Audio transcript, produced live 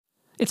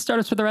It's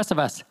Startups for the Rest of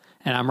Us,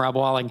 and I'm Rob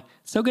Walling.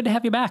 So good to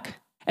have you back.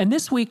 And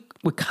this week,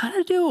 we kind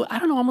of do,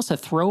 almost a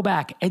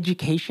throwback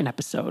education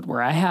episode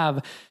where I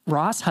have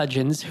Ross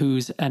Hudgens,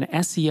 who's an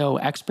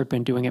SEO expert,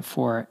 been doing it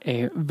for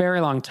a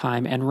very long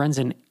time and runs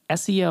an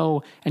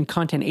SEO and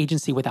content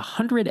agency with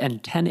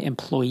 110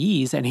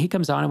 employees. And he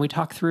comes on and we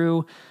talk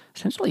through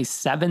essentially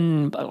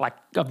 7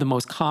 of the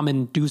most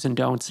common do's and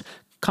don'ts,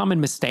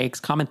 common mistakes,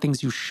 common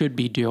things you should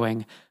be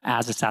doing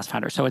as a SaaS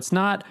founder. So it's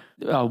not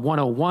a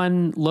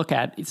 101 look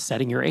at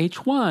setting your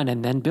H1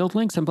 and then build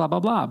links and blah,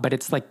 blah, blah. But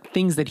it's like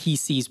things that he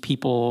sees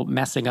people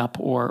messing up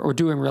or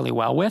doing really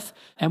well with.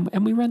 And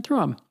we run through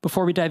them.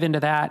 Before we dive into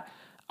that,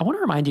 I want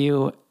to remind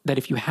you that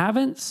if you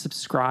haven't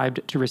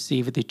subscribed to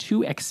receive the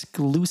 2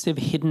 exclusive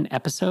hidden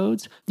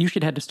episodes, you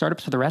should head to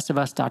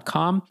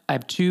startupsfortherestofus.com. I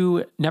have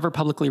 2 never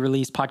publicly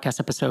released podcast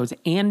episodes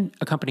and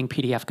accompanying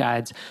PDF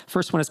guides.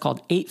 First one is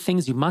called 8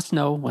 Things You Must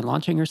Know When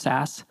Launching Your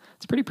SaaS.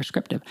 It's pretty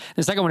prescriptive.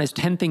 The second one is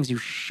 10 Things You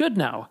Should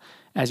Know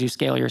as you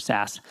scale your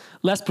SaaS.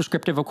 Less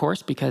prescriptive, of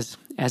course, because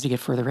as you get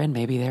further in,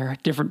 maybe there are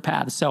different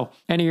paths. So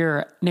enter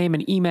your name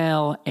and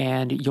email,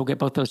 and you'll get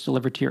both those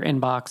delivered to your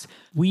inbox.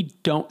 We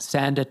don't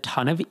send a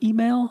ton of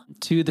email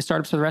to the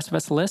Startups for the Rest of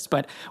Us list,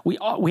 but we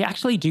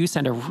actually do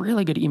send a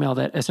really good email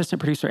that assistant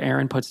producer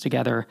Aaron puts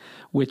together,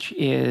 which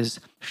is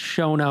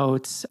show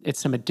notes. It's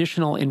some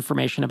additional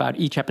information about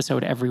each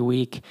episode every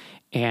week,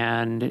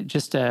 and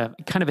just a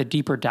kind of a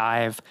deeper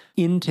dive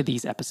into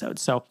these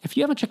episodes. So if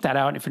you haven't checked that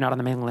out, and if you're not on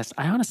the mailing list,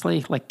 I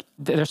honestly,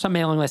 there's some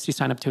mailing lists you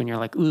sign up to and you're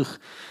like, ugh,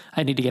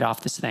 I need to get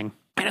off this thing.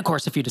 And of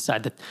course, if you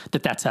decide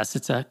that that's us,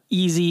 it's a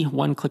easy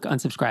one-click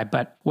unsubscribe.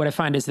 But what I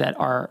find is that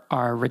our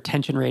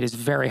retention rate is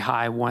very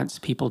high once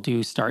people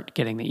do start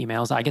getting the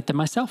emails. I get them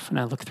myself, and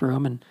I look through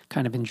them and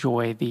kind of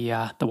enjoy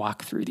the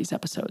walk through these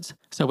episodes.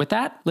 So with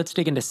that, let's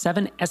dig into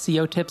 7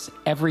 SEO tips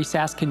every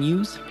SaaS can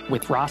use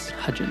with Ross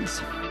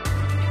Hudgens.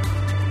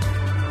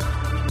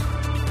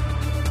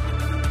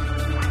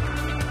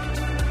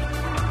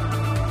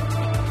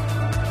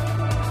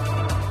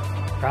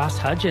 Ross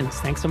Hudgens,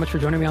 thanks so much for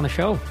joining me on the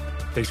show.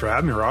 Thanks for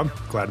having me, Rob.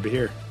 Glad to be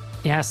here.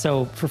 Yeah,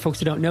 so for folks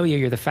who don't know you,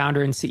 you're the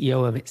founder and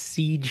CEO of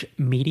Siege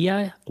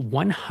Media,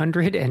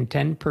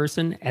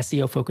 110-person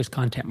SEO-focused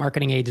content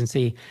marketing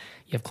agency.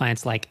 You have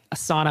clients like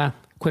Asana,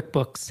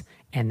 QuickBooks,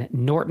 and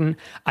Norton.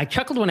 I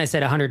chuckled when I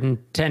said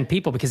 110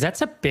 people because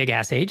that's a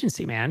big-ass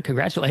agency, man.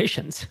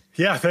 Congratulations.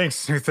 Yeah,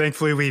 thanks.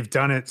 Thankfully, we've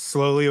done it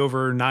slowly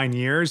over 9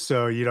 years,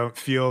 so you don't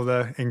feel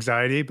the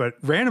anxiety. But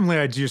randomly,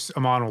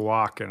 I'm on a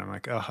walk, and I'm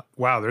like, oh,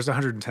 wow, there's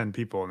 110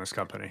 people in this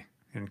company.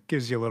 And it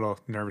gives you a little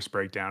nervous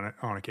breakdown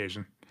on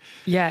occasion.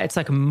 Yeah, it's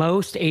like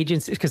most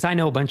agencies, because I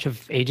know a bunch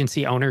of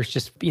agency owners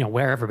just,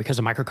 wherever because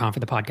of MicroConf or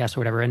the podcast or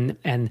whatever.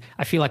 And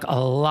I feel like a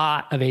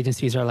lot of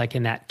agencies are like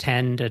in that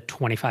 10 to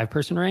 25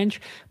 person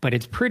range, but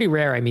it's pretty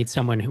rare I meet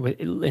someone who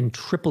in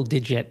triple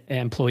digit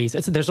employees.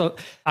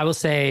 I will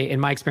say in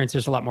my experience,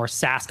 there's a lot more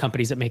SaaS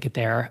companies that make it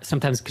there,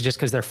 sometimes just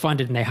because they're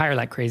funded and they hire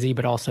like crazy,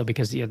 but also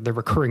because the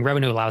recurring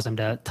revenue allows them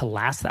to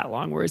last that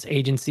long. Whereas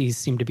agencies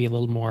seem to be a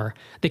little more,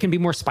 they can be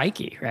more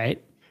spiky,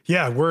 right?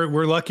 Yeah,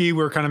 we're lucky.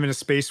 We're kind of in a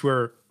space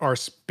where our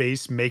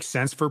space makes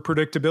sense for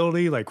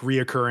predictability, like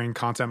reoccurring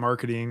content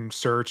marketing,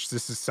 search.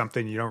 This is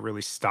something you don't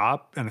really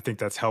stop. And I think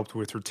that's helped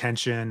with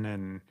retention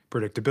and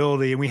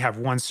predictability. And we have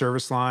one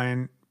service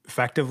line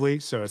effectively.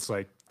 So it's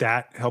like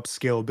that helps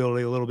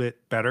scalability a little bit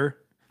better.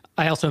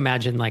 I also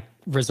imagine like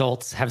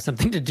results have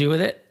something to do with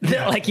it.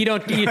 Yeah. Like you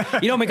don't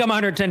become a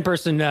 110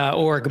 person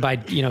org by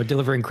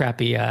delivering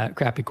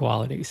crappy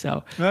quality.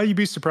 So you'd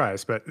be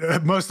surprised, but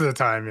most of the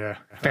time, yeah.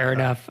 Fair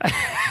enough.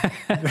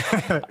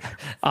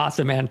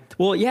 Awesome, man.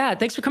 Well, yeah,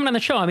 thanks for coming on the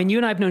show. I mean, you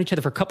and I have known each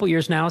other for a couple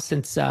years now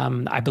since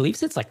I believe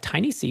since like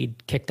Tiny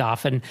Seed kicked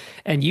off, and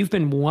you've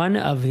been one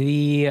of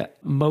the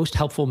most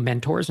helpful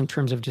mentors in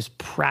terms of just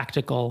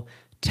practical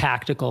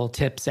tactical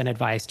tips and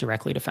advice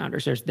directly to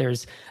founders.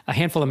 There's a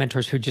handful of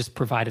mentors who just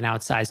provide an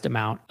outsized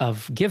amount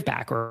of give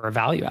back or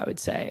value, I would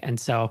say. And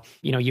so,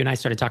 you and I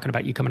started talking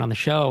about you coming on the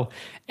show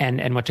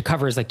and what to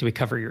cover is like, do we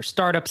cover your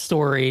startup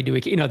story? Do we,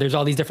 there's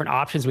all these different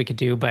options we could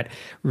do, but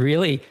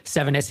really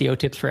 7 SEO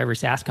tips for every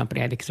SaaS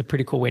company, I think is a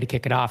pretty cool way to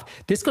kick it off.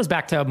 This goes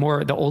back to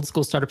more the old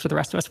school Startups for the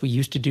Rest of Us. We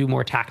used to do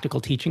more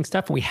tactical teaching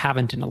stuff and we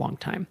haven't in a long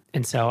time.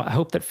 And so I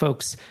hope that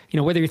folks,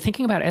 whether you're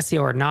thinking about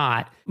SEO or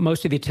not,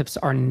 most of the tips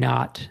are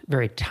not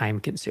very time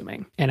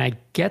consuming. And I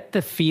get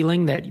the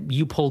feeling that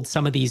you pulled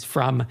some of these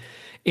from,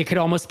 it could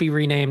almost be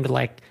renamed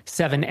like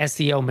 7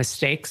 SEO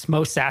mistakes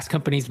most SaaS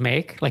companies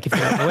make. Like if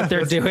you don't know what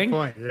they're doing.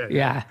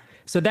 Yeah.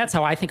 So that's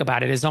how I think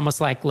about it, is almost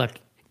like, look,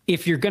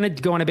 if you're going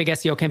to go on a big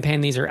SEO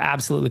campaign, these are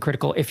absolutely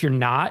critical. If you're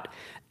not,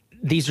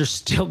 these are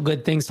still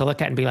good things to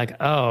look at and be like,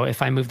 oh,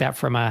 if I move that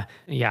from a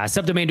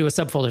subdomain to a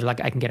subfolder, like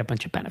I can get a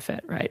bunch of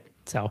benefit, right?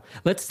 So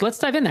let's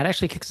dive in. That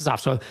actually kicks us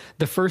off. So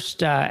the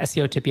first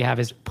SEO tip you have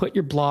is put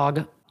your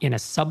blog in a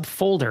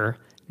subfolder,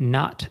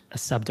 not a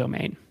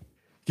subdomain.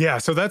 Yeah,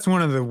 so that's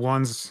one of the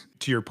ones,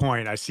 to your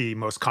point, I see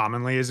most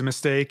commonly as a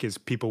mistake is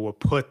people will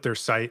put their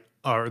site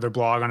their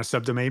blog on a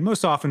subdomain,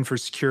 most often for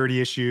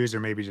security issues or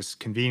maybe just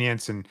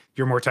convenience. And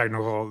you're more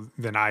technical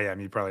than I am.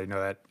 You probably know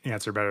that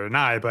answer better than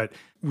I, but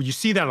you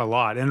see that a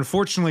lot. And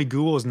unfortunately,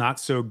 Google is not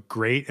so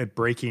great at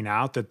breaking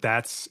out that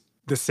that's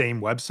the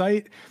same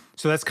website.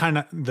 So that's kind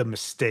of the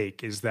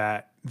mistake, is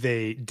that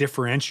they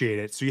differentiate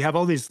it. So you have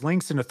all these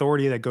links and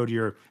authority that go to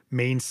your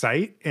main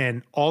site,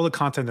 and all the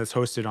content that's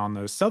hosted on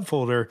the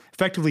subfolder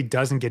effectively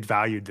doesn't get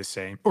valued the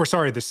same. Or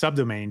sorry, the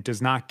subdomain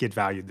does not get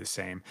valued the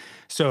same.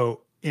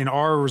 So in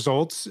our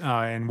results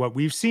and what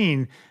we've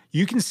seen,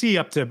 you can see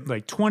up to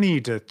like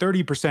 20 to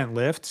 30%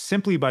 lift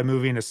simply by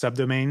moving a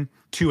subdomain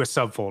to a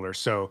subfolder.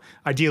 So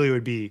ideally it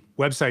would be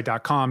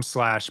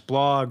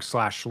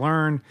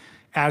website.com/blog/learn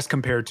as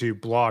compared to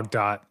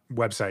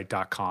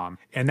blog.website.com.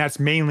 And that's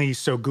mainly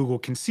so Google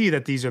can see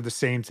that these are the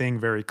same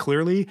thing very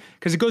clearly,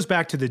 because it goes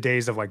back to the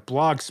days of like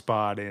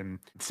Blogspot and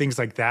things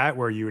like that,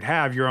 where you would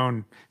have your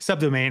own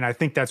subdomain. I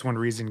think that's one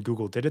reason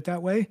Google did it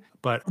that way.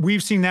 But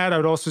we've seen that. I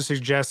would also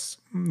suggest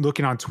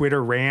looking on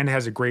Twitter. Rand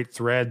has a great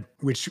thread,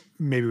 which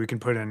maybe we can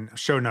put in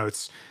show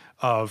notes,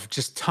 of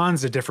just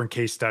tons of different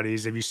case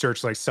studies. If you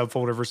search like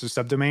subfolder versus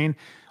subdomain,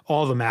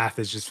 all the math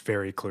is just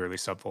very clearly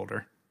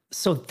subfolder.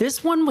 So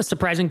this one was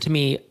surprising to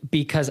me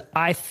because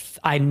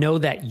I know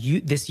that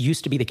this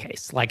used to be the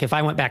case. Like if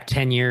I went back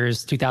 10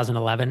 years,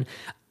 2011,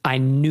 I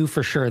knew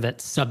for sure that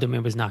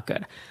subdomain was not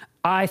good.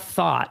 I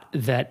thought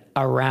that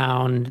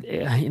around,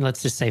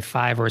 let's just say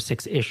 5 or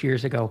 6-ish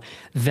years ago,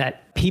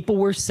 that people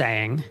were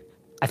saying,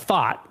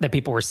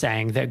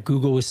 that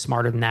Google was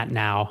smarter than that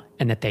now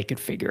and that they could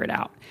figure it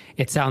out.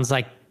 It sounds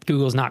like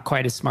Google's not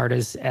quite as smart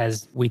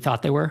as we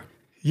thought they were.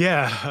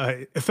 Yeah,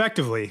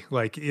 effectively.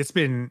 Like it's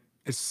been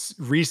as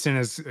recent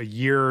as a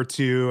year or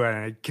two, and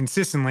I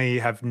consistently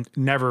have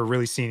never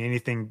really seen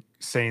anything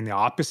saying the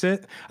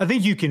opposite. I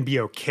think you can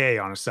be okay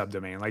on a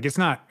subdomain. Like it's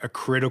not a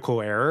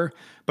critical error,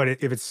 but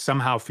if it's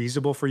somehow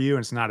feasible for you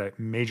and it's not a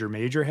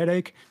major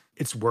headache,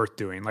 it's worth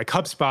doing. Like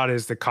HubSpot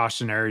is the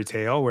cautionary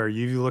tale, where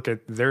you look at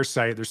their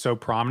site, they're so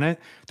prominent.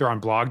 They're on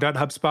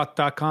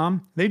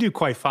blog.hubspot.com. They do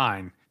quite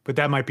fine, but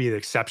that might be the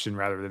exception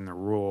rather than the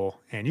rule.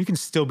 And you can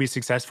still be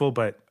successful,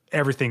 but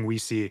everything we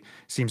see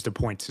seems to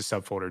point to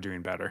subfolder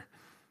doing better.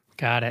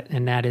 Got it.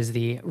 And that is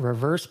the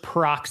reverse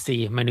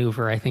proxy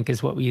maneuver, I think,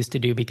 is what we used to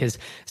do, because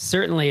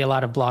certainly a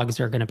lot of blogs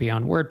are going to be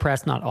on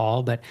WordPress, not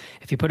all, but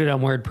if you put it on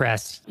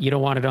WordPress, you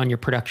don't want it on your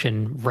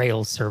production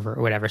Rails server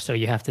or whatever. So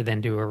you have to then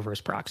do a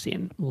reverse proxy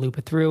and loop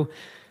it through.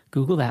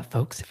 Google that,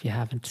 folks, if you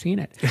haven't seen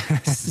it.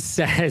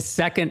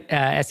 Second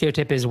SEO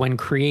tip is, when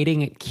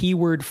creating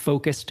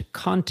keyword-focused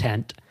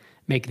content,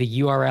 make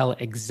the URL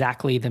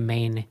exactly the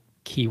main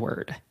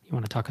keyword. You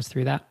want to talk us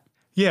through that?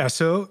 Yeah.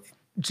 So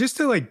just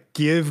to like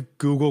give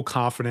Google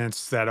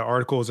confidence that an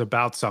article is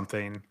about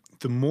something,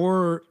 the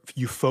more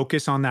you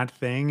focus on that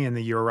thing in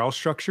the URL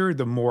structure,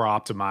 the more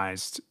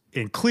optimized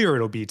and clear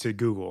it'll be to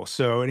Google.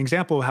 So an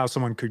example of how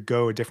someone could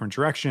go a different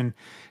direction,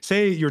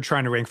 say you're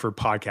trying to rank for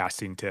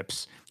podcasting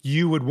tips.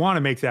 You would want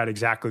to make that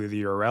exactly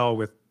the URL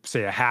with,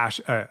 say, a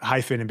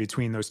hyphen in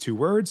between those two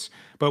words.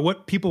 But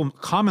what people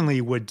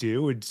commonly would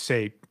do would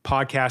say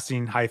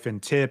podcasting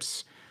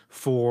 -tips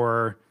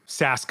for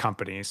SaaS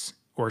companies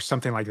or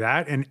something like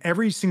that. And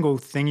every single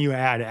thing you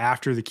add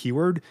after the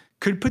keyword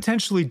could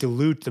potentially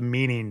dilute the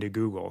meaning to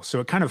Google. So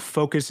it kind of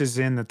focuses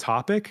in the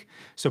topic.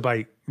 So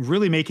by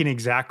really making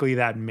exactly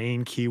that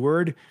main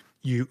keyword,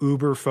 you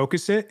uber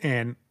focus it.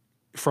 And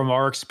from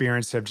our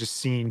experience, have just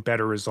seen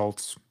better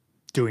results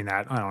doing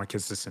that on a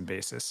consistent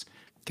basis.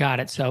 Got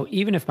it. So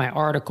even if my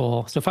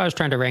article, so if I was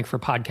trying to rank for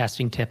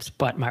podcasting tips,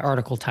 but my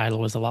article title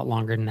was a lot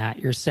longer than that,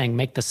 you're saying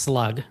make the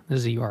slug, this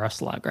is a URL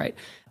slug, right?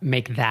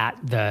 Make that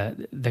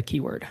the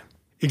keyword.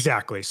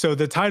 Exactly. So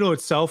the title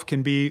itself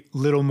can be a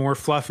little more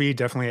fluffy,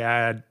 definitely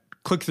add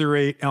click-through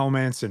rate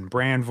elements and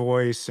brand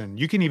voice, and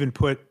you can even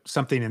put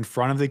something in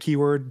front of the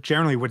keyword.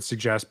 Generally would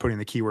suggest putting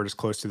the keyword as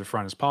close to the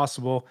front as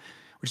possible,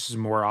 which is a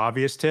more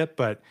obvious tip,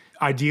 but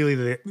ideally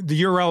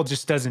the URL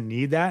just doesn't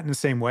need that in the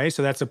same way.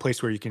 So that's a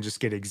place where you can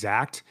just get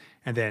exact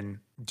and then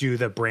do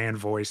the brand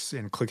voice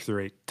and click-through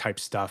rate type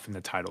stuff in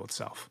the title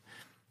itself.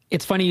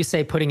 It's funny you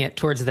say putting it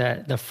towards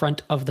the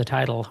front of the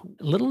title.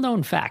 Little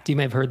known fact, you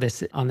may have heard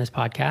this on this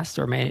podcast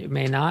or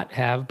may not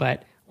have,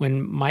 but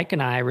when Mike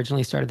and I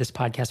originally started this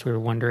podcast, we were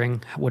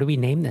wondering, what do we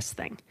name this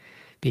thing?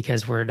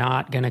 Because we're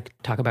not going to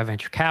talk about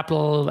venture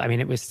capital. I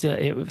mean,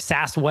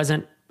 SaaS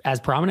wasn't as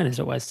prominent as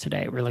it was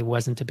today. It really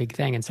wasn't a big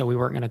thing. And so we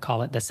weren't going to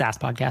call it the SaaS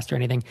podcast or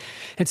anything.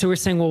 And so we're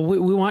saying, well,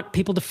 we want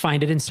people to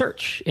find it in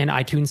search, in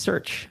iTunes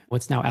search,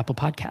 what's now Apple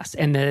Podcasts.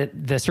 And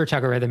the search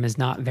algorithm is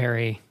not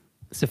very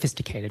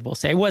sophisticated, we'll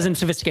say. It wasn't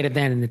sophisticated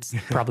then, and it's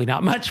probably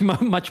not much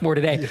more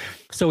today. Yeah.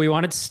 So we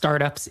wanted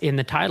startups in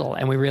the title,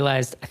 and we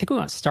realized, I think we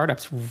want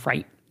startups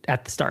right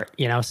at the start,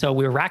 So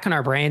we were racking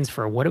our brains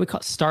for, what do we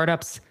call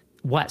startups?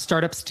 What?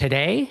 Startups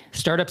today?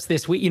 Startups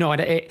this week?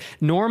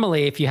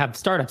 Normally, if you have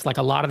startups, like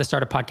a lot of the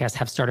startup podcasts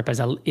have startup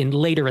as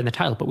later in the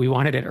title, but we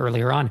wanted it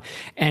earlier on.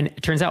 And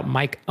it turns out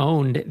Mike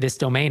owned this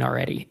domain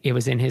already. It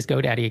was in his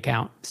GoDaddy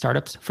account,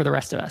 startups for the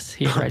rest of us.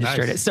 He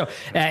registered it. So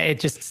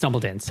it just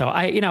stumbled in. So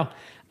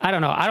I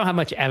don't know. I don't have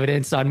much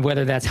evidence on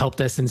whether that's helped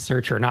us in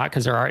search or not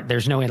because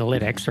there's no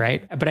analytics,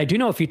 right? But I do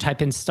know if you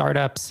type in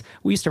startups,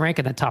 we used to rank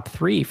in the top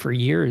 3 for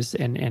years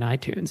in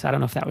iTunes. I don't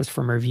know if that was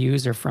from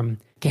reviews or from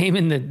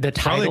gaming the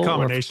title. Probably a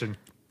combination.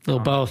 A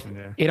little both.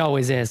 Yeah. It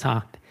always is,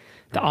 huh?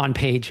 The on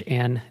page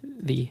and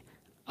the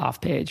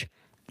off page.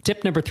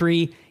 Tip number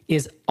 3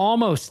 is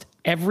almost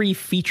every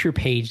feature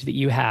page that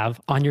you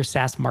have on your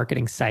SaaS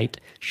marketing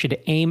site should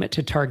aim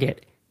to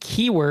target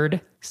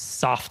keyword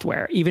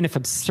software, even if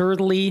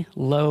absurdly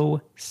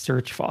low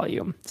search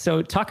volume.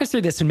 So talk us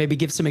through this and maybe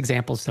give some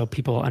examples so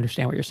people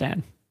understand what you're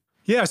saying.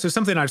 Yeah, so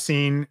something I've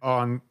seen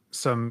on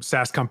some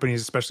SaaS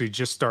companies, especially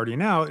just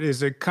starting out,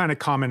 is a kind of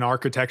common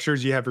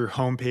architectures. You have your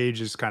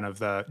homepage as kind of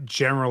the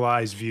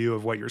generalized view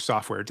of what your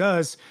software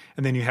does,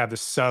 and then you have the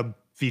sub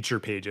feature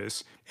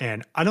pages.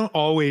 And I don't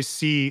always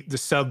see the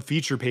sub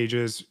feature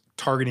pages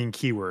targeting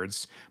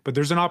keywords, but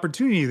there's an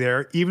opportunity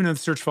there, even if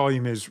the search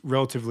volume is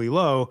relatively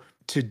low,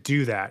 to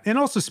do that. And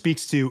also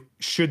speaks to,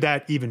 should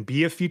that even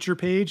be a feature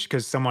page?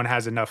 Because someone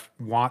has enough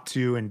want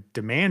to and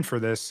demand for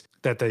this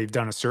that they've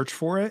done a search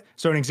for it.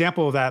 So an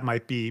example of that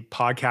might be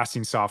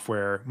podcasting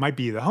software, might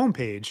be the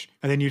homepage,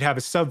 and then you'd have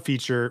a sub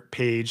feature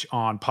page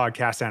on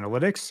podcast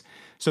analytics.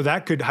 So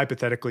that could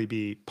hypothetically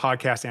be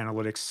podcast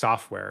analytics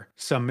software.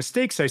 Some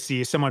mistakes I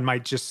see, someone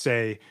might just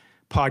say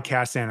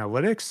podcast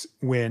analytics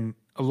when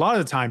a lot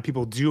of the time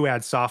people do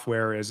add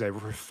software as a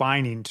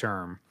refining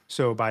term.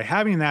 So by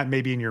having that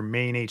maybe in your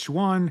main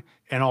H1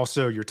 and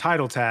also your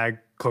title tag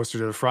closer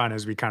to the front,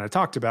 as we kind of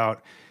talked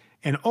about,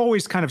 and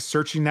always kind of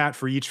searching that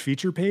for each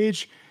feature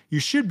page, you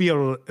should be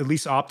able to at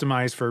least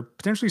optimize for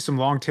potentially some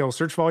long tail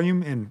search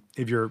volume. And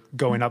if you're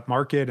going up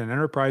market and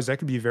enterprise, that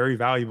could be very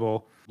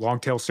valuable long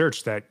tail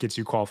search that gets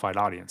you qualified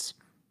audience.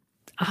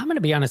 I'm going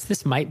to be honest,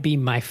 this might be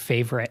my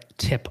favorite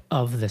tip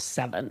of the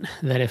 7,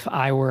 that if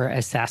I were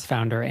a SaaS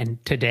founder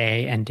and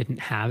today and didn't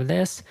have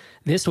this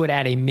would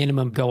at a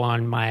minimum go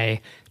on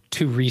my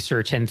to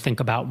research and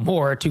think about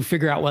more to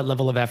figure out what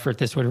level of effort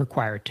this would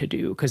require to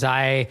do. Because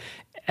I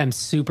am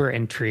super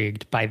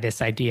intrigued by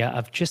this idea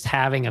of just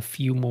having a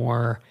few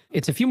more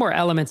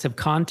elements of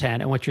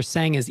content. And what you're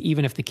saying is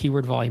even if the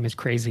keyword volume is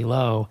crazy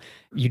low,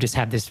 you just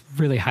have this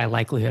really high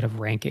likelihood of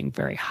ranking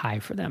very high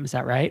for them. Is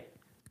that right?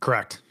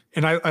 Correct.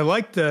 And I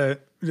like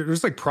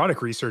there's like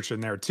product research in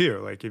there too.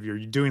 Like if you're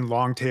doing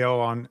long tail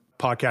on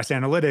podcast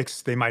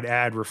analytics, they might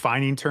add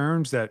refining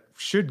terms that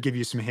should give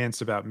you some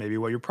hints about maybe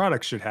what your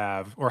product should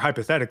have, or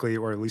hypothetically,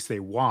 or at least they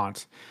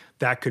want.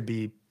 That could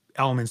be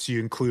elements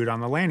you include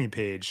on the landing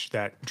page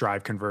that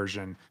drive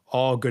conversion,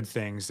 all good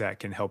things that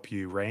can help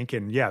you rank.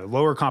 And yeah, the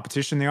lower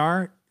competition they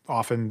are,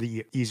 often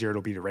the easier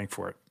it'll be to rank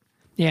for it.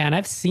 Yeah, and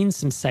I've seen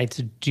some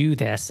sites do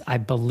this. I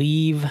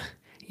believe,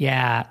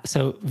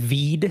 so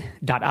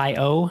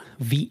Veed.io,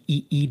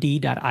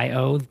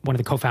 Veed.io, one of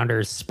the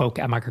co-founders spoke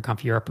at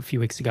MicroConf Europe a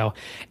few weeks ago,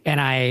 and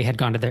I had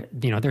gone to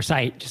their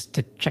site just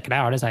to check it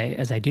out as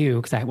I do,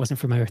 because I wasn't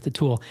familiar with the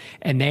tool.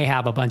 And they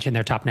have a bunch in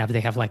their top nav.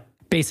 They have like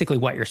basically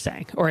what you're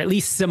saying, or at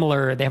least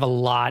similar. They have a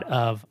lot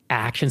of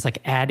actions like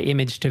add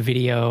image to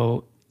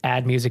video,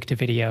 add music to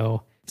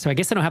video. So I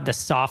guess I don't have the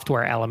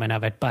software element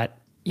of it, but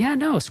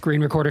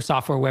screen recorder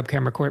software,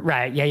 webcam recorder.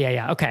 Right.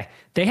 Yeah. Okay.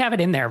 They have it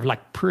in there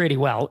like pretty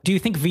well. Do you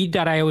think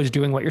Veed.io is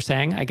doing what you're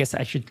saying? I guess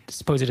I should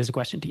pose it as a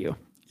question to you.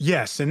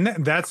 Yes. And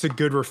that's a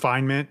good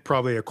refinement,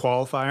 probably a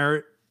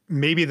qualifier.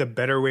 Maybe the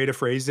better way to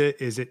phrase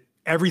it is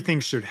everything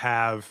should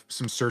have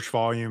some search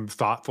volume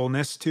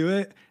thoughtfulness to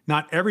it.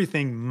 Not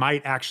everything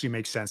might actually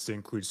make sense to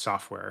include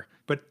software,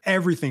 but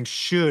everything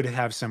should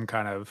have some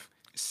kind of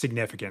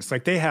significance.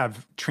 Like they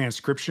have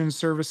transcription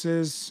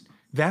services.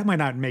 That might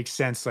not make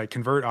sense, like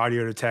convert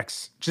audio to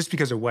text just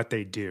because of what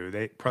they do.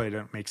 They probably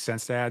don't make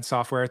sense to add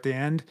software at the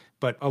end,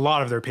 but a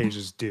lot of their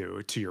pages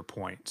do, to your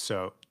point.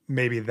 So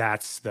maybe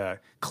that's the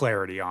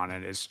clarity on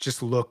it, is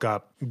just look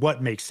up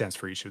what makes sense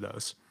for each of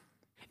those.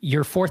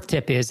 Your 4th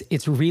tip is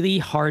it's really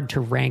hard to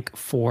rank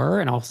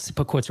for, and I'll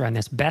put quotes around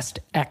this, best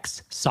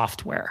X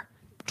software.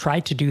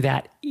 Try to do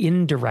that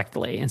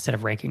indirectly instead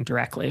of ranking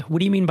directly. What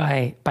do you mean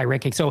by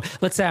ranking? So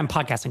let's say I'm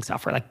podcasting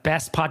software, like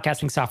best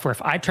podcasting software.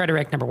 If I try to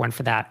rank number 1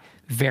 for that,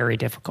 very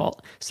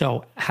difficult.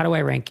 So how do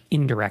I rank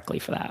indirectly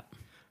for that?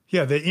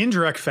 Yeah, the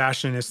indirect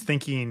fashion is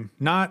thinking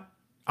not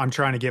I'm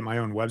trying to get my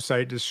own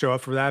website to show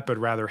up for that, but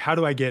rather how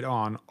do I get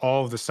on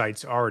all of the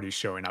sites already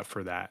showing up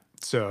for that?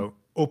 So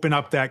open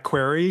up that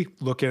query,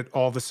 look at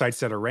all the sites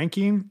that are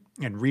ranking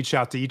and reach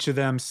out to each of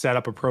them, set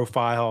up a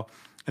profile,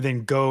 and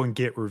then go and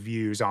get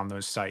reviews on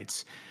those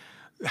sites.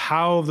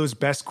 How those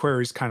best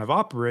queries kind of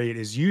operate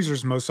is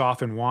users most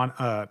often want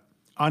an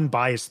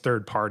unbiased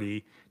third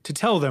party to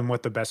tell them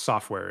what the best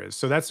software is.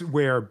 So that's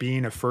where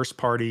being a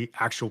first-party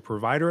actual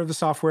provider of the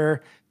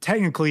software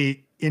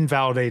technically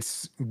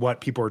invalidates what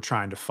people are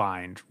trying to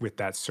find with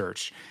that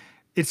search.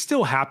 It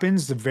still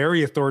happens. The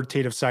very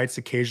authoritative sites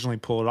occasionally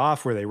pull it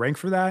off where they rank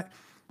for that.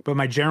 But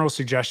my general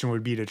suggestion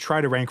would be to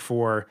try to rank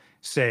for,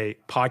 say,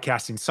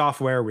 podcasting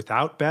software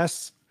without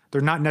best.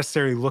 They're not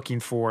necessarily looking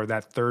for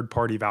that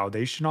third-party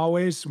validation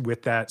always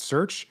with that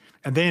search.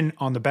 And then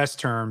on the best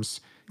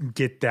terms,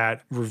 get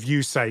that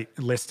review site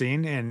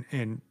listing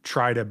and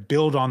try to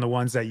build on the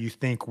ones that you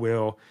think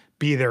will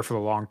be there for the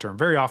long term.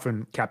 Very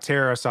often,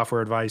 Capterra,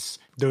 Software Advice,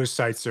 those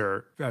sites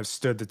have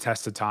stood the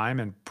test of time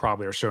and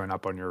probably are showing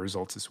up on your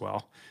results as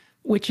well.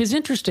 Which is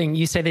interesting.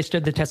 You say they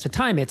stood the test of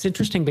time. It's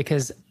interesting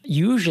because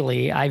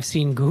usually I've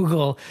seen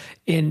Google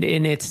in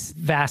its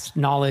vast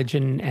knowledge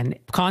and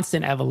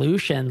constant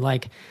evolution,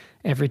 like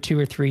every 2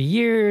 or 3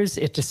 years,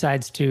 it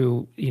decides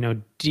to,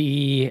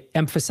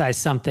 de-emphasize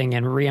something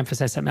and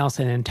re-emphasize something else,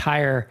 and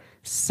entire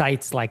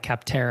sites like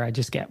Capterra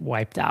just get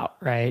wiped out,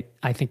 right?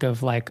 I think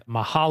of like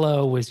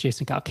Mahalo was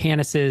Jason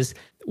Calacanis's.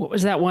 What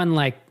was that one?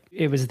 Like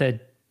it was the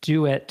I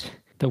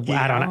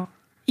don't know.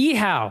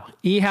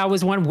 eHow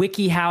was one.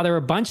 WikiHow, there were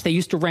a bunch. They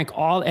used to rank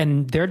all,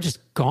 and they're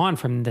just gone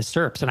from the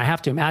SERPs. And I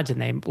have to imagine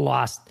they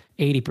lost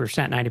 80%,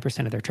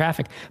 90% of their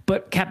traffic.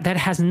 But that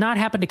has not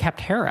happened to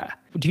Capterra.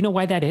 Do you know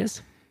why that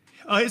is?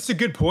 It's a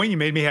good point. You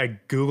made me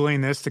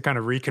Googling this to kind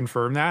of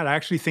reconfirm that. I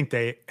actually think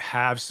they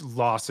have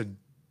lost a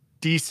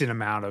decent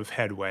amount of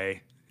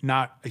headway.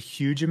 Not a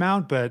huge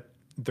amount, but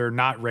they're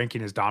not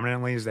ranking as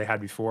dominantly as they had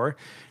before.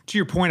 To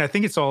your point, I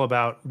think it's all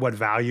about what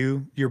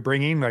value you're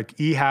bringing. Like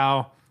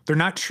eHow, they're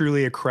not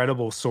truly a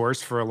credible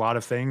source for a lot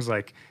of things,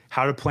 like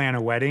how to plan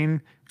a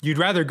wedding. You'd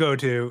rather go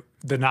to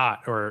The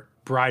Knot or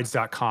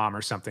brides.com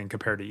or something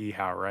compared to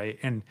eHow, right?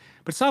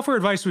 But Software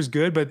Advice was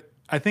good, but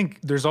I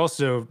think there's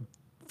also,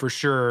 for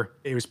sure,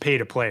 it was pay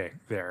to play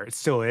there. It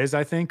still is,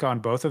 I think, on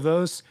both of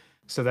those.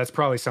 So that's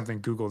probably something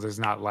Google does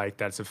not like.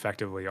 That's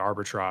effectively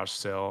arbitrage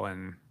still,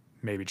 and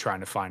maybe trying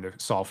to find a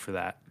solve for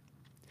that.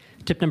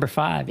 Tip number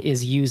 5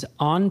 is use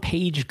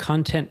on-page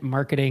content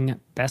marketing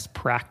best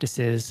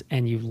practices,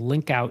 and you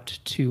link out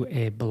to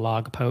a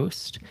blog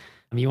post.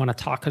 You want to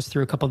talk us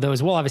through a couple of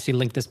those. We'll obviously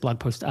link this blog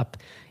post up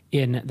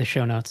in the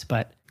show notes,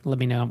 but let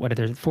me know what are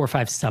there 4 or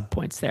 5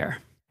 sub-points there.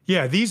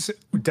 Yeah, these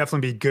would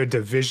definitely be good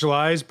to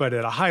visualize, but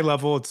at a high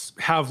level, it's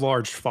have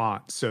large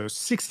font. So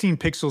 16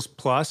 pixels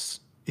plus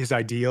is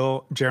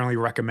ideal. Generally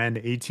recommend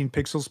 18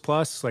 pixels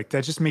plus. Like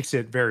that just makes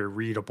it very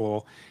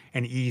readable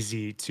and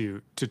easy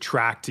to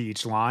track to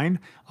each line.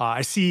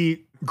 I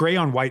see gray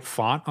on white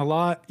font a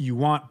lot. You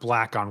want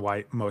black on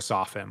white most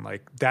often.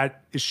 Like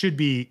that, it should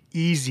be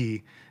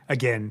easy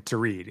again to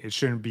read. It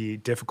shouldn't be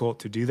difficult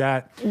to do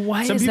that.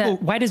 Why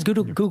does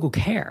Google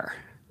care?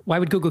 Why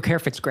would Google care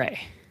if it's gray?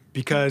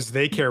 Because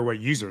they care what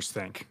users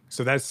think.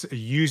 So that's a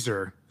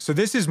user. So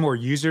this is more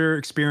user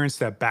experience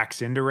that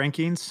backs into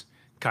rankings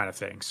kind of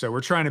thing. So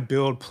we're trying to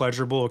build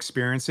pleasurable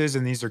experiences,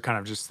 and these are kind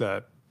of just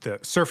the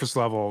surface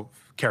level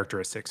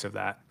characteristics of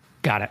that.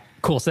 Got it.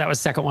 Cool. So that was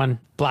the second one,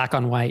 black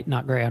on white,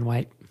 not gray on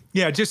white.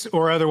 Yeah,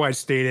 or otherwise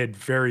stated,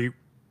 very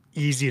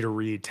easy to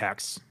read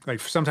text. Like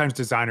sometimes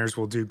designers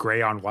will do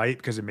gray on white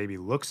because it maybe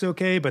looks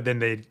okay, but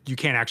then you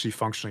can't actually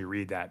functionally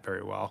read that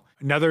very well.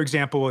 Another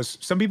example is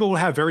some people will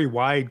have very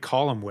wide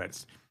column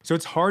widths. So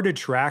it's hard to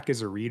track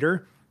as a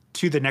reader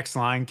to the next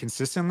line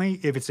consistently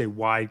if it's a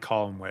wide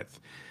column width.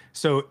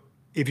 So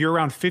if you're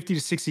around 50 to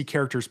 60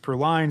 characters per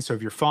line, so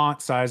if your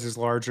font size is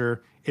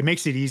larger, it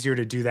makes it easier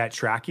to do that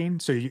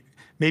tracking. So you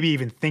maybe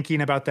even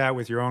thinking about that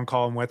with your own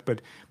column width.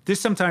 But this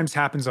sometimes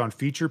happens on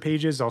feature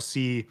pages. I'll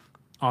see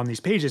on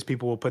these pages,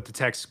 people will put the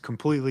text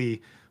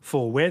completely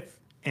full width,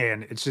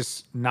 and it's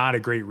just not a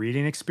great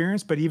reading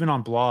experience. But even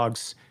on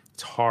blogs,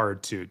 it's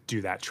hard to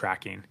do that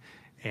tracking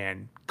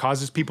and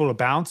causes people to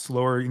bounce,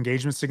 lower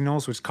engagement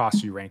signals, which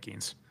costs you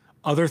rankings.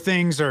 Other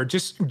things are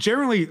just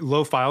generally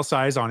low file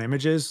size on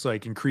images.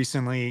 Like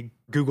increasingly,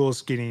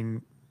 Google's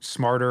getting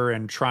smarter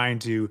and trying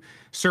to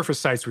surface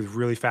sites with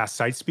really fast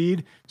site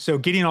speed. So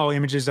getting all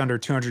images under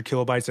 200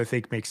 kilobytes, I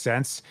think makes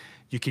sense.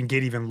 You can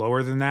get even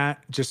lower than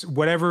that. Just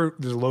whatever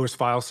the lowest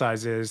file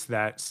size is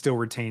that still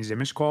retains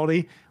image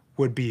quality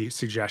would be a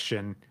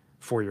suggestion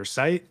for your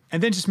site.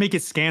 And then just make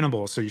it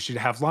scannable. So you should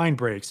have line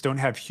breaks, don't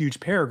have huge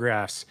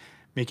paragraphs,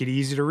 make it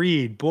easy to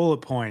read, bullet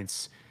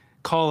points,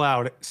 call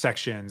out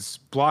sections,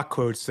 block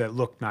quotes that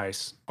look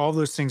nice. All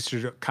those things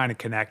should kind of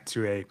connect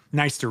to a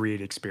nice to read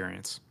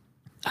experience.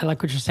 I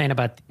like what you're saying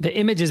about the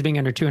images being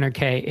under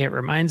 200K. It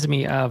reminds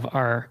me of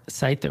our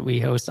site that we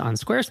host on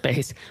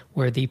Squarespace,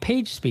 where the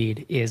page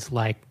speed is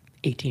like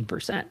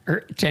 18%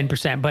 or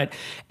 10%. But,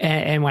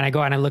 and when I go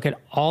out and I look at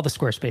all the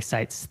Squarespace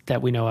sites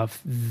that we know of,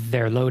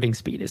 their loading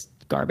speed is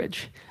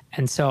garbage.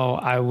 And so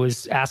I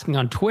was asking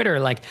on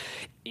Twitter, like,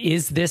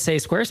 is this a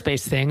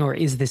Squarespace thing or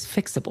is this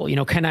fixable? You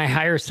know, can I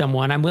hire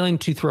someone? I'm willing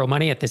to throw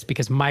money at this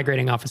because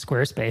migrating off of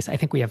Squarespace, I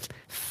think we have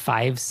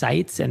 5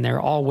 sites and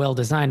they're all well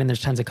designed and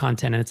there's tons of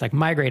content. And it's like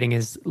migrating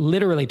is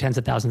literally tens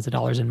of thousands of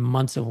dollars and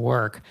months of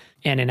work.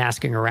 And in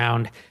asking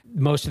around,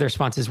 most of their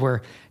responses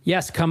were,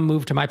 yes, come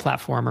move to my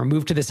platform or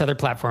move to this other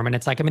platform. And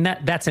it's like, I mean,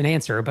 that's an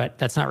answer, but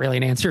that's not really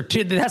an answer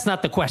to, that's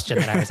not the question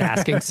that I was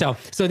asking. So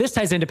this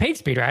ties into page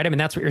speed, right? I mean,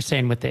 that's what you're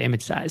saying with the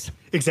image size.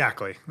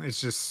 Exactly.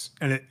 It's just,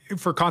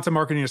 for content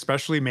marketing,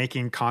 especially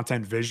making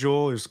content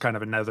visual is kind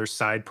of another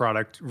side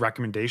product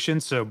recommendation.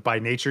 So by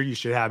nature, you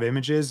should have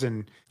images.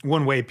 And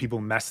one way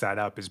people mess that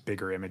up is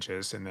bigger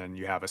images. And then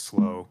you have a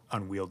slow,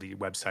 unwieldy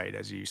website,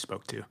 as you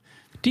spoke to.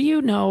 Do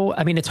you know,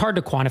 I mean, it's hard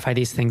to quantify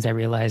these things, I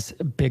realize,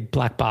 a big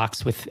black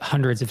box with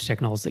hundreds of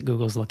signals that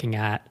Google's looking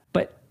at.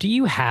 But do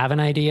you have an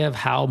idea of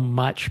how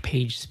much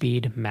page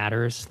speed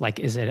matters? Like,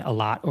 is it a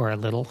lot or a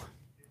little?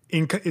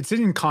 It's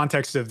in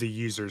context of the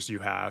users you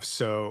have.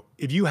 So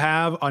if you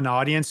have an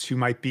audience who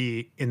might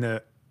be in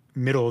the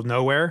middle of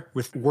nowhere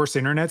with worse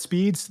internet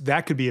speeds,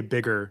 that could be a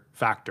bigger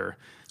factor.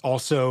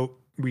 Also,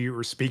 we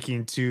were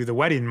speaking to the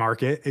wedding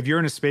market. If you're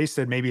in a space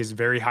that maybe is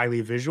very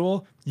highly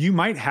visual, you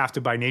might have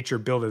to by nature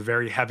build a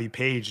very heavy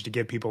page to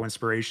give people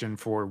inspiration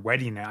for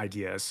wedding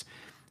ideas.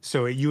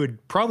 So you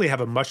would probably have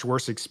a much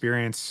worse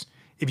experience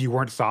if you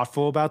weren't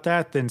thoughtful about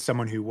that than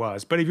someone who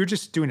was. But if you're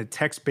just doing a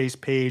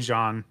text-based page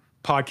on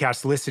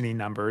podcast listening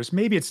numbers,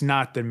 maybe it's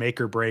not the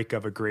make or break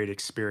of a great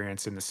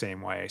experience in the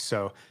same way.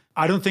 So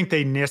I don't think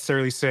they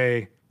necessarily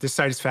say, this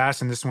site is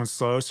fast and this one's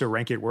slow, so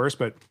rank it worse.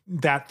 But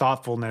that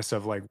thoughtfulness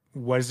of like,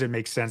 what does it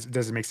make sense?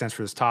 Does it make sense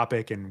for this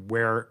topic and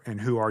where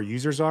and who our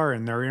users are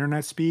and their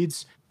internet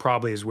speeds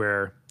probably is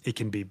where it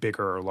can be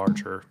bigger or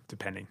larger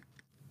depending.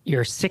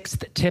 Your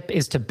sixth tip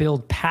is to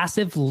build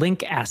passive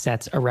link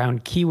assets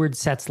around keyword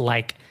sets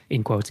like,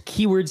 in quotes,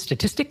 keyword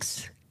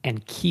statistics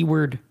and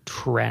keyword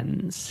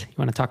trends. You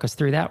want to talk us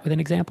through that with an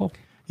example?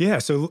 Yeah,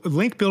 so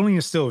link building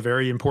is still a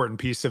very important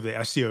piece of the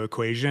SEO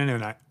equation.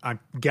 And I'm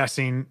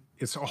guessing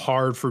it's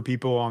hard for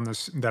people on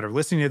this that are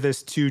listening to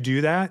this to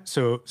do that.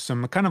 So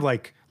some kind of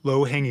like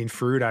low-hanging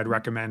fruit I'd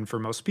recommend for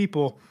most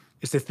people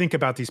is to think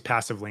about these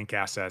passive link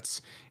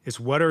assets. Is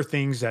what are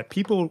things that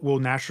people will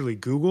naturally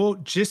Google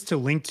just to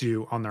link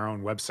to on their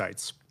own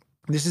websites.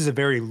 This is a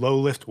very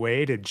low-lift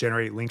way to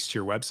generate links to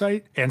your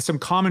website. And some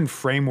common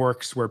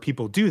frameworks where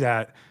people do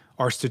that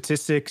are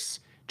statistics,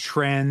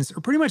 trends,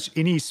 or pretty much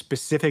any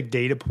specific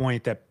data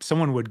point that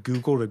someone would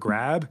Google to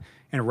grab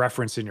and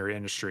reference in your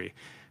industry.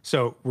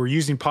 So we're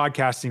using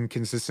podcasting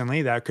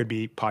consistently. That could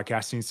be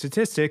podcasting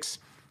statistics,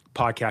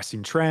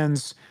 podcasting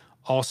trends.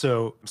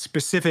 Also,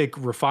 specific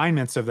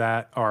refinements of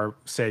that are,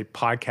 say,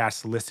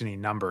 podcast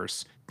listening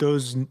numbers.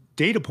 Those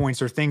data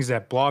points are things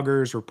that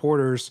bloggers,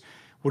 reporters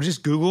will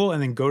just Google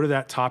and then go to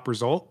that top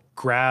result,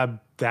 grab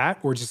that,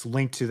 or just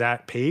link to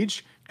that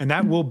page. And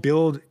that will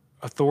build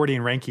authority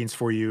and rankings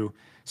for you,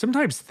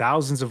 sometimes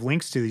thousands of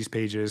links to these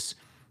pages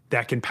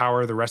that can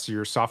power the rest of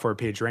your software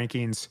page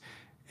rankings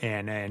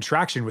and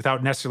traction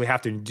without necessarily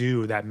having to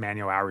do that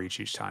manual outreach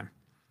each time.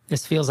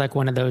 This feels like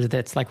one of those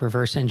that's like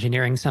reverse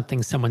engineering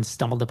something someone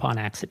stumbled upon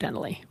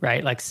accidentally,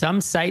 right? Like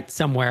some site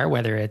somewhere,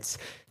 whether it's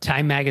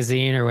Time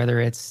Magazine or whether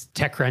it's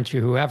TechCrunch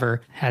or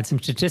whoever, had some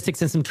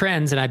statistics and some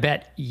trends. And I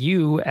bet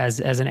you as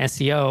an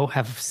SEO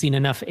have seen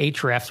enough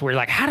Ahrefs where you're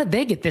like, how did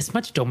they get this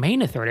much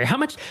domain authority?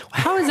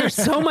 How is there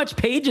so much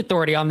page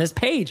authority on this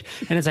page?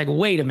 And it's like,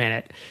 wait a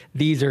minute,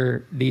 these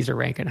are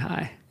ranking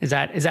high. Is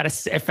that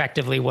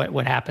effectively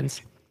what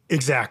happens?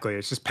 Exactly.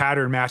 It's just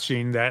pattern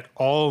matching that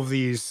all of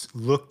these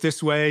look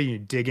this way, you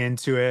dig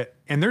into it,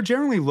 and they're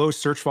generally low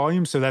search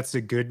volume. So that's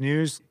the good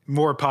news.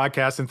 More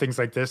podcasts and things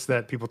like this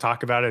that people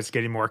talk about, it's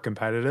getting more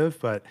competitive.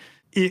 But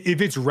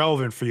if it's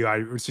relevant for you, I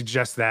would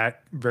suggest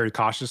that very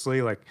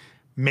cautiously, like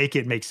make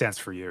it make sense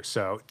for you.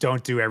 So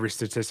don't do every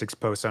statistics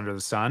post under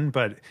the sun.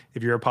 But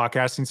if you're a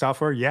podcasting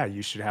software, yeah,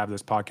 you should have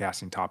those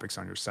podcasting topics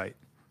on your site.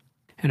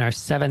 And our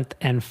seventh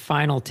and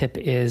final tip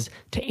is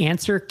to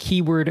answer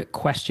keyword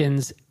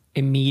questions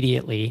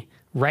immediately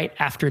right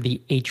after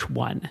the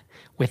H1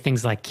 with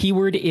things like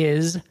keyword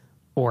is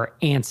or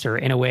answer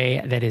in a way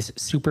that is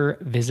super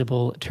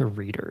visible to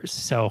readers.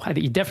 So I think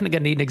you're definitely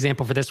going to need an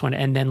example for this one.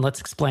 And then let's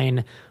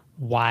explain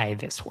why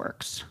this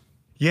works.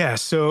 Yeah,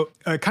 so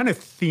a kind of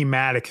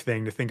thematic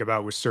thing to think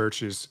about with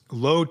search is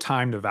low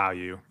time to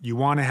value. You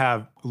want to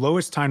have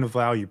lowest time to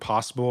value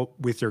possible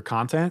with your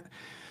content.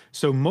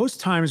 So most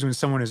times when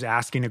someone is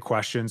asking a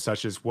question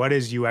such as what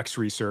is UX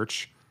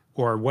research,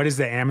 or what is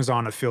the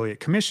Amazon affiliate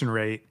commission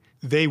rate,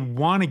 they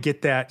want to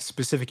get that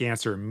specific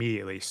answer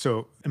immediately.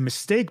 So a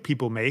mistake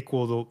people make,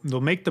 well,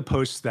 they'll make the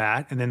post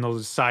that, and then they'll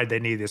decide they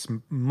need this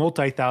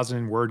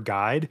multi-thousand word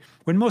guide,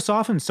 when most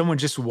often someone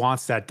just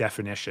wants that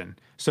definition.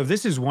 So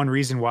this is one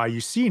reason why you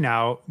see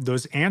now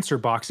those answer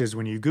boxes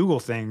when you Google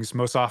things,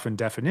 most often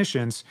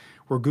definitions,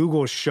 where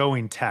Google is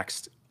showing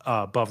text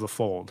above the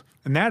fold.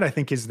 And that, I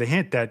think, is the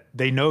hint that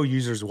they know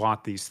users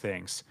want these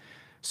things.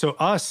 So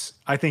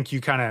I think you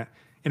kind of,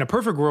 in a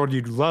perfect world,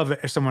 you'd love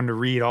someone to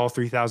read all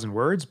 3,000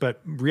 words, but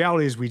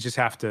reality is we just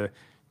have to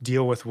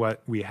deal with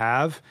what we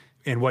have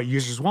and what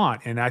users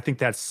want. And I think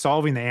that's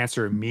solving the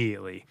answer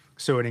immediately.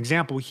 So an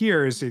example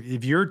here is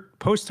if your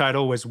post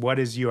title was what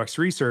is UX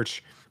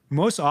research,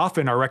 most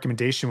often our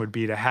recommendation would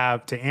be to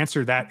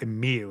answer that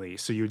immediately.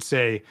 So you would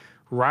say,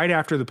 right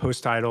after the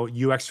post title,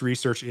 UX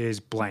research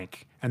is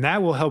blank. And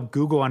that will help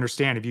Google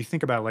understand, if you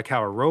think about like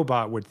how a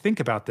robot would think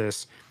about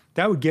this,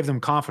 that would give them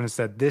confidence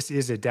that this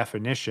is a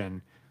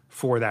definition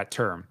for that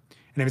term.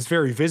 And if it's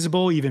very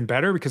visible, even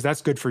better, because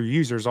that's good for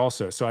users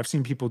also. So I've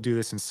seen people do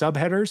this in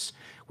subheaders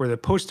where the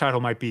post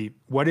title might be,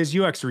 what is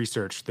UX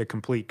research? The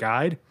complete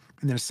guide.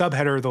 And then a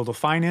subheader, they'll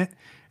define it.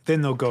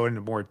 Then they'll go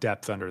into more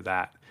depth under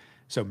that.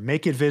 So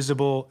make it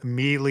visible,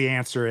 immediately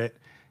answer it,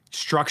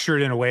 structure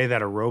it in a way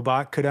that a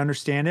robot could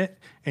understand it,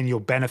 and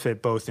you'll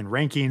benefit both in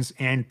rankings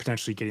and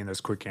potentially getting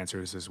those quick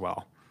answers as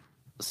well.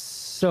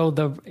 So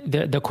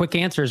the quick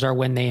answers are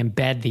when they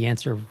embed the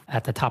answer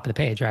at the top of the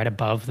page, right?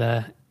 Above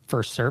the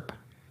first search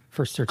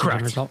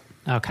engine result.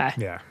 Okay.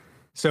 Yeah.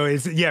 So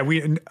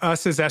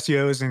us as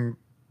SEOs and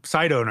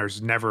site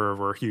owners never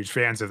were huge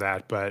fans of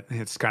that, but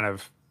it's kind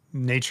of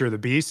nature of the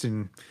beast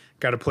and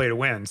got to play to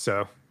win.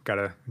 So got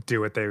to do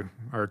what they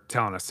are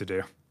telling us to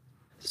do.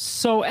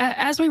 So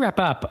as we wrap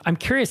up, I'm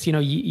curious,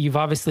 you've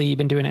obviously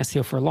been doing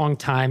SEO for a long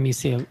time. You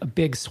see a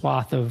big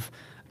swath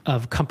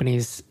of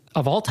companies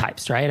of all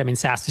types, right? I mean,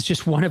 SaaS is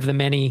just one of the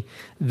many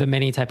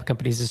type of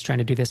companies that's trying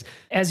to do this.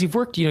 As you've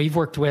worked, you've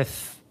worked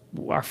with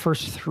our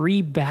first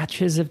 3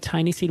 batches of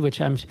Tiny Seed,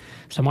 which I'm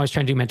always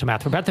trying to do mental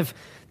math. We're about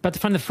to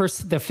fund the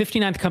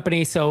 59th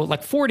company. So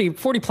like 40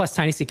 plus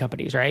Tiny Seed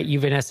companies, right?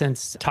 You've in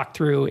essence talked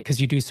through, because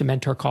you do some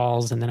mentor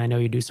calls and then I know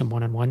you do some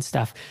one-on-one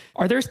stuff.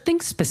 Are there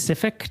things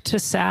specific to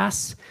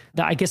SaaS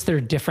that I guess they're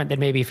different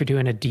than maybe if you're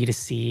doing a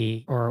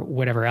D2C or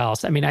whatever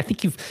else? I mean, I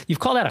think you've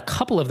called out a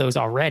couple of those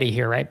already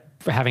here, right?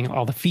 For having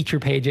all the feature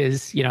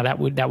pages, that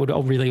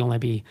would really only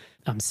be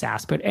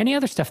SaaS. But any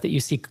other stuff that you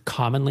see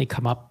commonly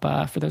come up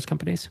for those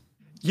companies?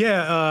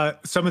 Yeah,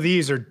 some of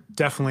these are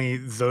definitely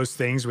those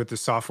things with the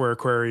software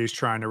queries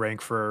trying to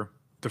rank for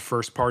the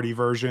first party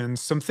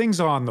versions. Some things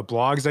on the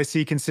blogs I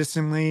see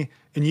consistently,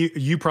 and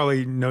you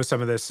probably know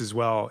some of this as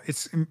well.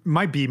 It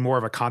might be more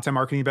of a content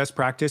marketing best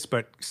practice,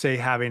 but say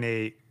having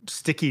a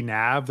sticky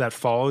nav that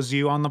follows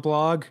you on the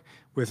blog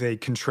with a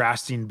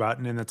contrasting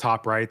button in the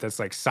top right that's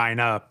like sign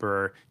up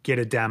or get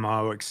a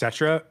demo,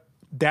 etc.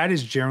 That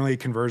is generally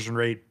conversion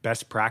rate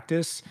best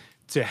practice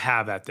to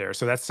have that there.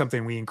 So that's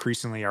something we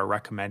increasingly are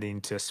recommending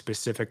to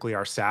specifically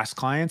our SaaS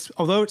clients,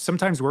 although it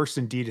sometimes works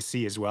in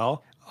D2C as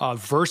well.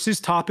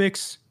 Versus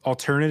topics,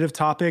 alternative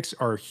topics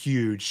are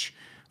huge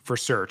for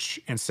search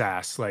and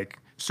SaaS. Like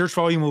search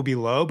volume will be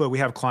low, but we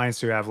have clients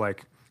who have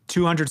like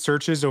 200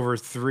 searches over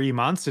 3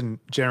 months and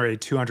generated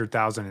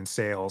 200,000 in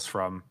sales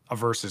from a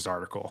Versus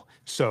article.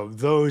 So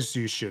those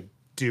you should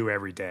do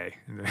every day,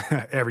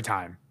 every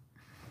time.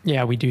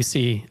 Yeah, we do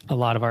see a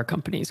lot of our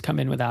companies come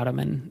in without them,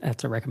 and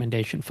that's a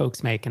recommendation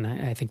folks make, and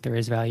I think there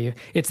is value.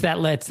 It's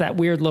that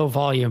weird low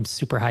volume,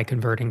 super high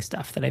converting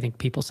stuff that I think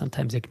people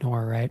sometimes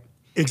ignore, right?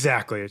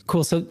 Exactly.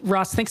 Cool. So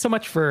Ross, thanks so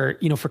much for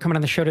coming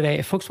on the show today.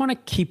 If folks want to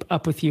keep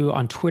up with you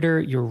on Twitter,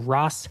 you're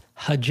Ross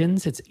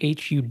Hudgens. It's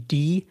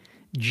Hudgens,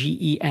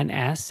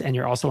 and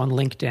you're also on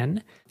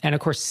LinkedIn. And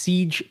of course,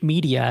 Siege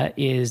Media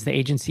is the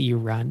agency you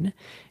run,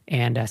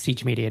 and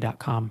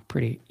siegemedia.com.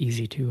 Pretty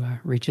easy to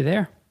reach you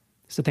there.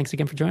 So thanks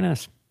again for joining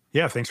us.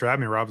 Yeah, thanks for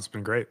having me, Rob. It's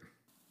been great.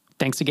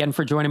 Thanks again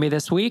for joining me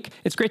this week.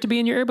 It's great to be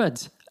in your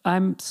earbuds.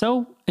 I'm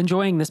so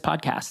enjoying this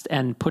podcast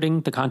and putting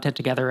the content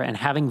together and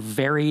having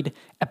varied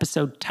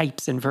episode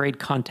types and varied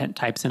content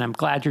types. And I'm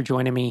glad you're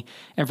joining me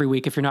every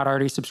week. If you're not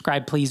already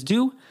subscribed, please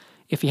do.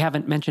 If you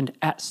haven't mentioned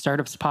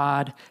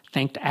 @StartupsPod,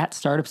 thanked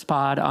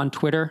 @StartupsPod on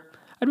Twitter,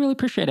 I'd really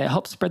appreciate it. It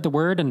helps spread the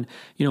word. And,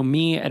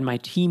 me and my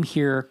team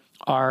here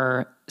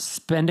are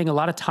spending a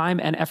lot of time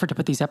and effort to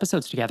put these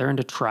episodes together and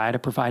to try to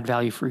provide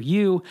value for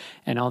you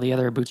and all the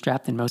other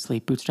bootstrapped and mostly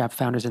bootstrap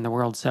founders in the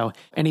world. So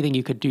anything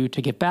you could do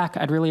to give back,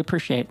 I'd really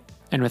appreciate.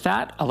 And with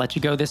that, I'll let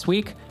you go this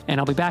week, and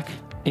I'll be back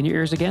in your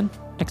ears again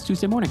next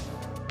Tuesday morning.